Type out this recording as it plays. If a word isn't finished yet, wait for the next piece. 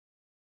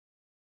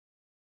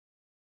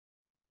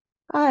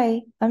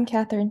Hi, I'm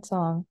Katherine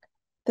Song.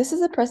 This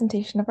is a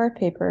presentation of our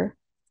paper,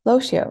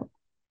 Lotio,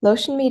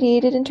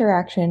 Lotion-Mediated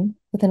Interaction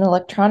with an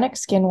Electronic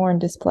Skin-Worn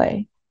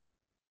Display.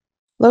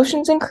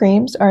 Lotions and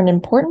creams are an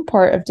important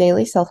part of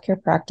daily self-care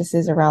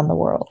practices around the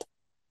world.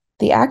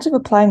 The act of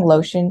applying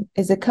lotion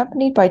is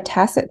accompanied by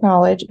tacit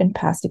knowledge and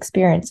past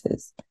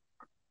experiences.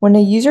 When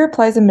a user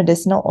applies a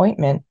medicinal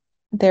ointment,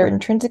 they're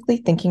intrinsically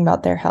thinking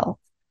about their health.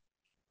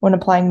 When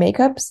applying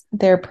makeups,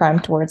 they're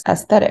primed towards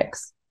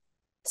aesthetics.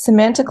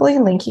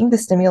 Semantically linking the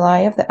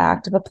stimuli of the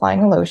act of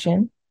applying a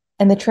lotion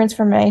and the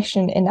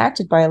transformation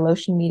enacted by a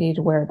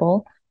lotion-mediated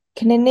wearable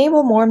can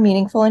enable more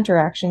meaningful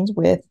interactions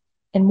with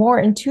and more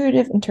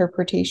intuitive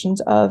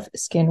interpretations of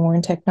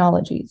skin-worn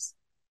technologies.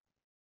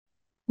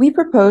 We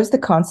propose the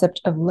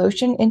concept of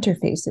Lotion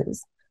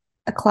Interfaces,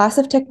 a class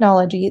of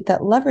technology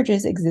that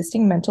leverages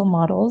existing mental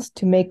models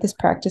to make this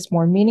practice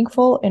more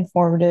meaningful,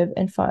 informative,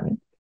 and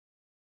fun.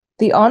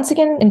 The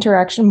on-skin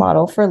interaction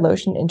model for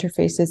Lotion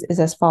Interfaces is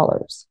as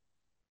follows.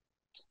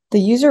 The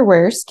user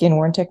wears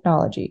skin-worn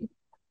technology.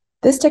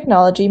 This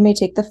technology may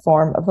take the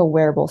form of a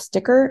wearable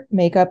sticker,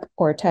 makeup,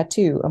 or a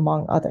tattoo,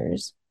 among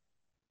others.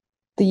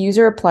 The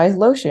user applies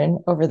lotion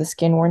over the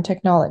skin-worn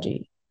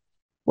technology.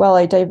 While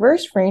a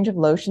diverse range of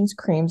lotions,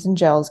 creams, and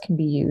gels can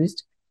be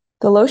used,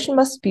 the lotion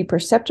must be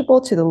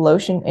perceptible to the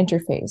lotion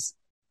interface,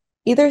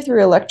 either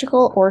through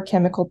electrical or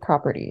chemical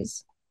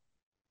properties.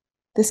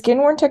 The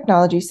skin-worn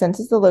technology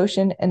senses the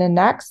lotion and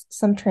enacts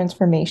some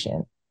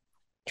transformation.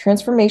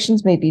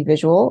 Transformations may be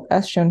visual,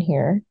 as shown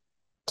here,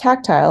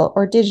 tactile,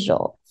 or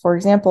digital, for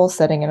example,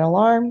 setting an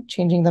alarm,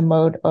 changing the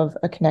mode of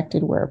a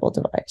connected wearable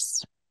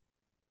device.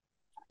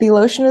 The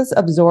lotion is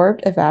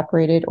absorbed,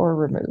 evaporated, or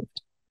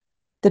removed.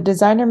 The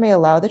designer may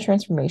allow the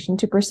transformation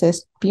to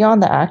persist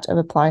beyond the act of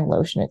applying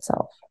lotion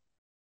itself.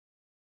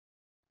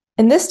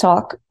 In this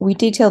talk, we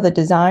detail the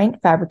design,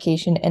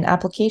 fabrication, and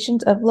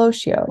applications of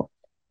Lotio,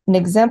 an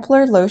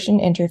exemplar lotion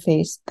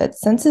interface that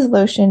senses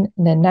lotion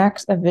and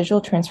enacts a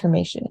visual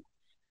transformation.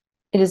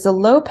 It is a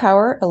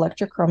low-power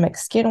electrochromic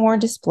skin-worn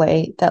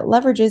display that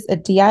leverages a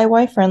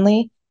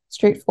DIY-friendly,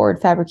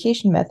 straightforward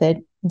fabrication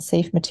method and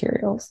safe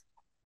materials.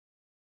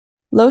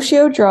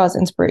 Lotio draws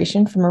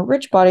inspiration from a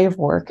rich body of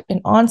work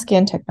in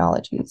on-skin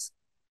technologies.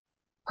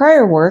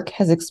 Prior work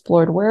has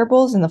explored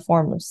wearables in the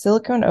form of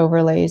silicone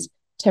overlays,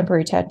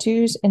 temporary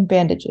tattoos, and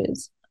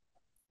bandages.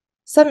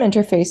 Some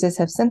interfaces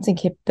have sensing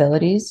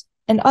capabilities,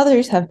 and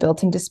others have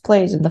built-in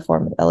displays in the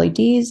form of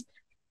LEDs,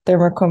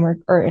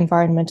 thermochromic or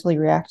environmentally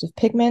reactive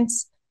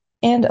pigments,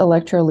 and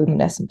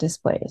electroluminescent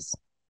displays.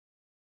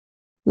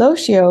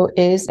 Lotio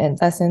is, in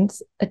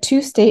essence, a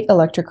two-state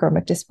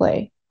electrochromic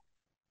display.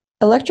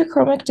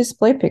 Electrochromic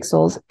display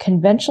pixels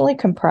conventionally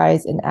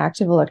comprise an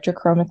active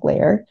electrochromic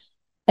layer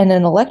and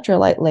an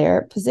electrolyte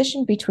layer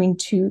positioned between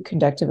two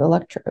conductive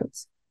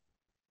electrodes.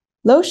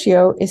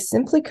 Lotio is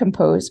simply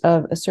composed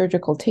of a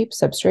surgical tape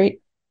substrate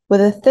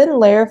with a thin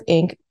layer of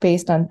ink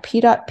based on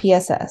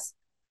P.PSS,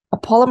 a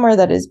polymer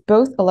that is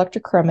both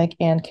electrochromic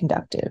and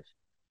conductive.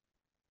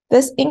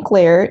 This ink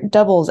layer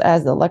doubles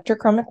as the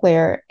electrochromic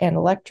layer and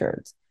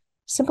electrodes,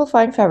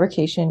 simplifying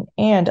fabrication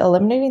and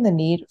eliminating the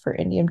need for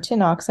indium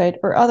tin oxide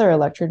or other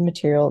electrode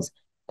materials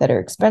that are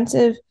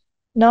expensive,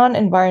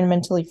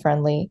 non-environmentally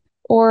friendly,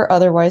 or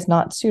otherwise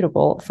not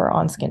suitable for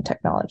on-skin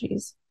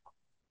technologies.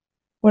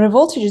 When a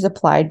voltage is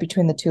applied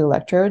between the two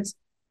electrodes,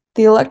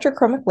 the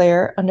electrochromic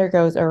layer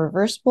undergoes a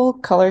reversible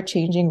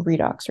color-changing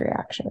redox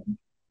reaction.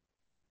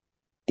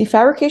 The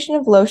fabrication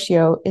of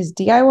Lotio is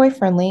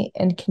DIY-friendly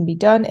and can be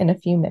done in a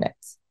few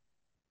minutes.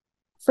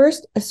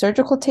 First, a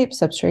surgical tape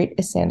substrate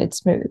is sanded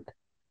smooth.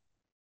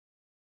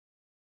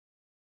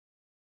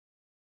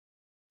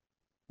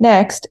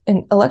 Next,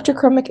 an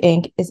electrochromic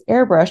ink is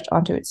airbrushed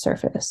onto its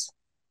surface.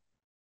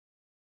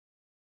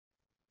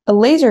 A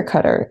laser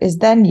cutter is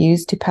then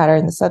used to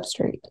pattern the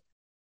substrate.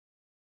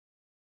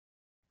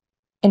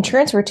 And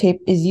transfer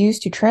tape is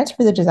used to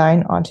transfer the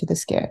design onto the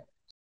skin.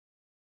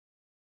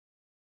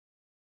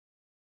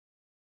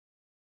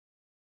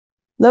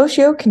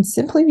 Lotio can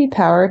simply be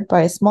powered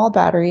by a small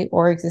battery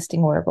or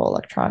existing wearable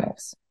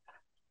electronics.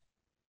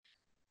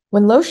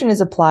 When lotion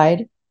is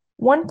applied,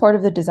 one part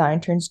of the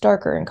design turns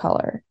darker in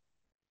color.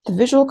 The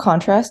visual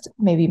contrast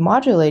may be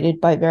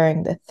modulated by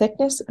varying the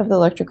thickness of the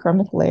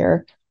electrochromic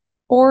layer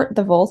or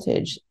the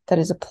voltage that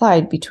is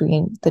applied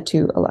between the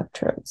two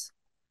electrodes.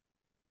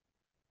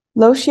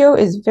 Lotio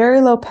is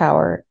very low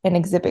power and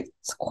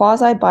exhibits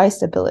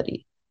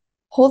quasi-bistability,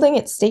 holding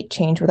its state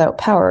change without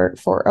power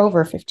for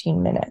over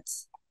 15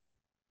 minutes.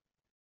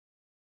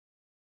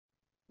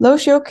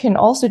 Lotio can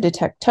also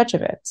detect touch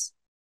events,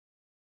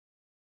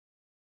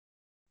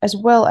 as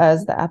well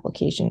as the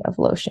application of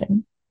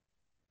lotion.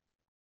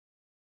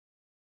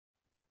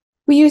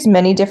 We use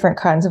many different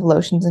kinds of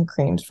lotions and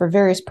creams for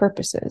various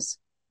purposes.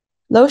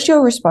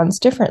 Lotio responds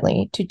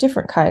differently to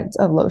different kinds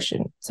of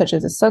lotion, such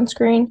as a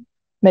sunscreen,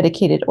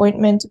 medicated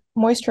ointment,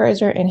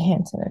 moisturizer, and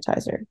hand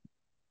sanitizer.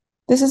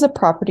 This is a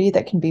property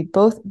that can be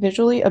both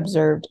visually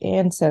observed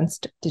and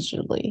sensed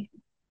digitally.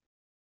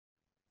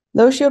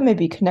 Lotio may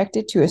be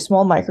connected to a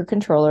small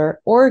microcontroller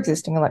or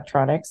existing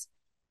electronics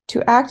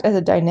to act as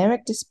a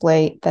dynamic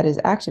display that is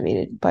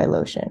activated by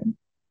lotion.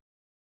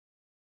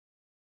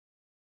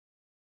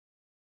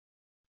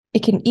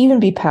 It can even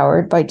be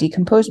powered by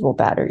decomposable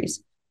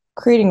batteries,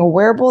 creating a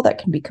wearable that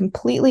can be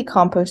completely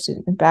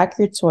composted in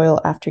backyard soil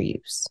after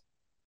use.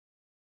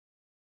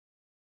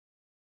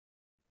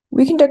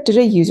 We conducted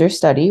a user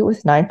study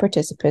with 9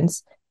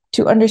 participants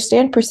to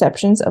understand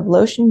perceptions of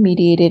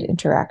lotion-mediated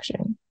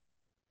interaction.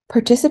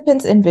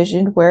 Participants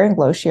envisioned wearing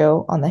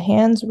Lotio on the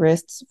hands,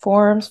 wrists,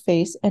 forearms,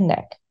 face, and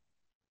neck.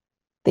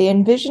 They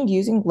envisioned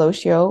using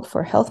Lotio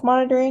for health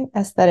monitoring,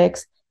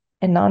 aesthetics,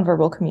 and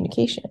nonverbal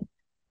communication.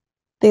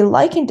 They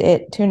likened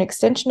it to an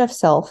extension of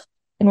self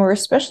and were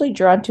especially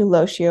drawn to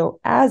Lotio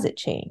as it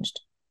changed,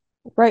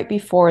 right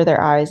before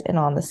their eyes and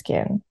on the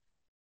skin.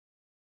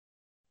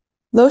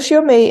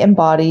 Lotio may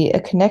embody a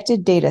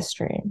connected data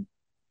stream.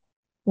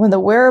 When the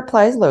wearer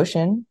applies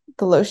lotion,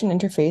 the Lotion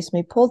interface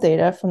may pull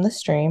data from the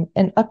stream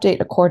and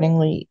update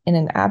accordingly in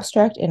an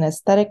abstract and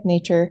aesthetic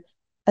nature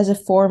as a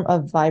form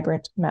of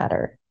vibrant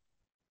matter.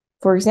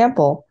 For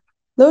example,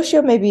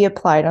 Lotio may be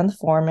applied on the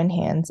forearm and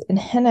hands in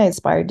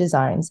henna-inspired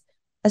designs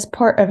as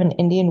part of an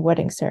Indian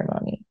wedding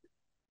ceremony.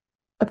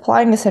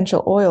 Applying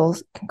essential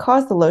oils can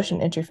cause the Lotion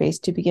interface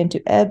to begin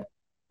to ebb,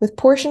 with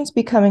portions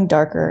becoming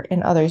darker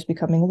and others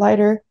becoming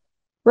lighter,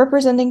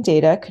 representing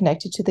data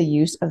connected to the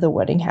use of the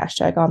wedding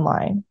hashtag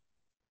online.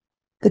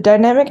 The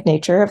dynamic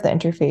nature of the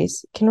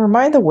interface can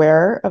remind the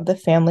wearer of the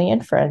family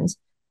and friends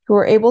who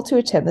were able to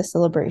attend the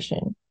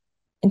celebration,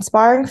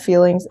 inspiring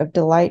feelings of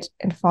delight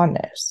and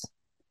fondness.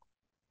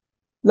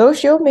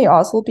 Lotio may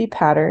also be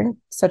patterned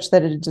such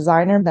that a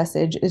designer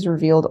message is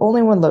revealed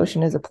only when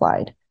lotion is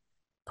applied,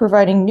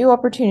 providing new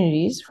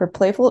opportunities for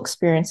playful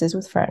experiences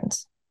with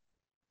friends.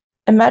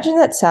 Imagine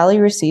that Sally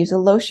receives a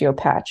Lotio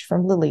patch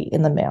from Lily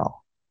in the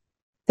mail.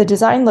 The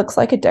design looks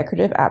like a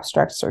decorative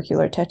abstract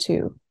circular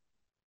tattoo.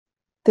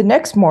 The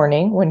next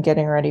morning, when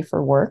getting ready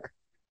for work,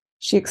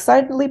 she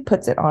excitedly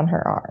puts it on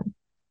her arm.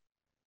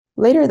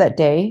 Later that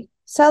day,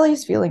 Sally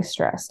is feeling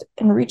stressed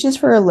and reaches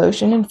for a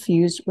lotion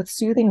infused with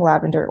soothing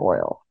lavender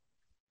oil.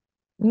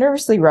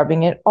 Nervously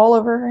rubbing it all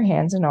over her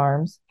hands and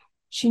arms,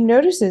 she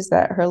notices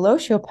that her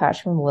Lotio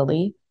patch from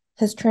Lily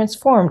has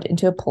transformed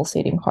into a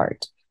pulsating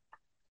heart.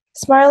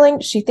 Smiling,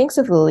 she thinks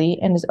of Lily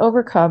and is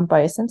overcome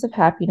by a sense of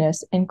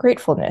happiness and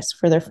gratefulness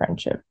for their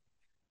friendship.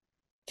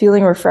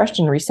 Feeling refreshed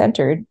and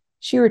recentered,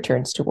 she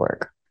returns to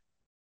work.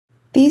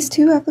 These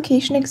 2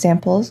 application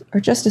examples are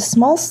just a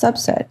small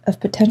subset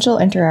of potential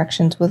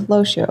interactions with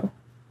Lotio.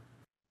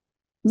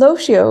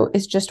 Lotio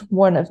is just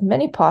one of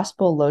many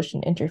possible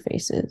Lotion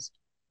interfaces.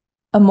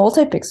 A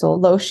multi-pixel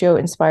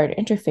Lotio-inspired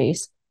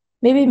interface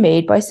may be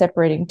made by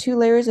separating 2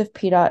 layers of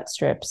PDOT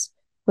strips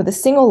with a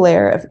single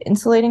layer of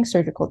insulating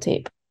surgical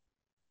tape.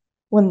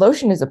 When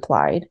lotion is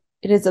applied,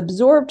 it is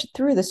absorbed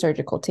through the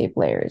surgical tape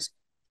layers,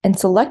 and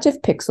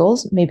selective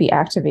pixels may be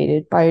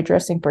activated by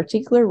addressing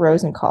particular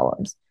rows and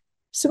columns,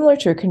 similar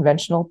to a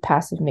conventional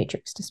passive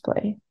matrix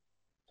display.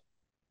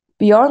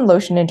 Beyond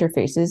lotion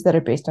interfaces that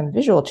are based on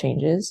visual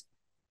changes,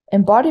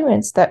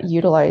 embodiments that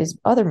utilize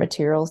other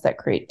materials that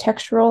create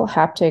textural,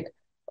 haptic,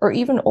 or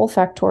even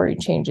olfactory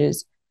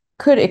changes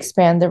could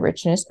expand the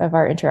richness of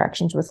our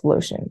interactions with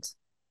lotions.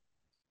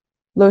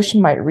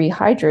 Lotion might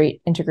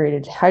rehydrate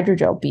integrated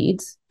hydrogel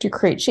beads to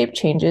create shape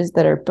changes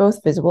that are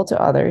both visible to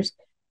others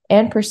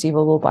and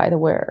perceivable by the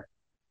wearer.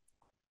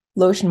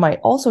 Lotion might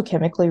also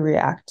chemically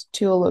react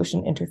to a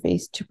lotion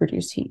interface to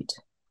produce heat.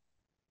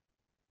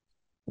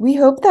 We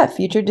hope that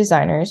future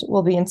designers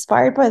will be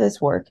inspired by this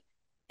work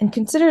and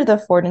consider the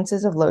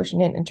affordances of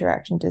lotion in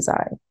interaction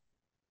design.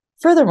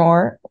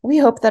 Furthermore, we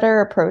hope that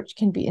our approach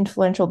can be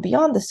influential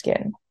beyond the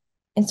skin,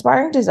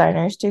 inspiring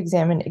designers to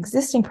examine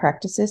existing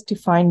practices to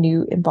find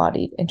new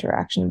embodied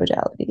interaction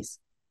modalities.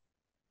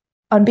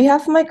 On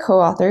behalf of my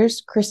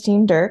co-authors,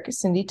 Christine Dierk,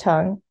 Cindy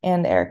Tung,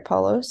 and Eric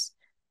Paulos,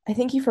 I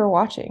thank you for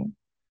watching.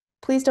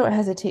 Please don't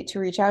hesitate to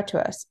reach out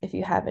to us if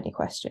you have any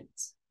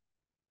questions.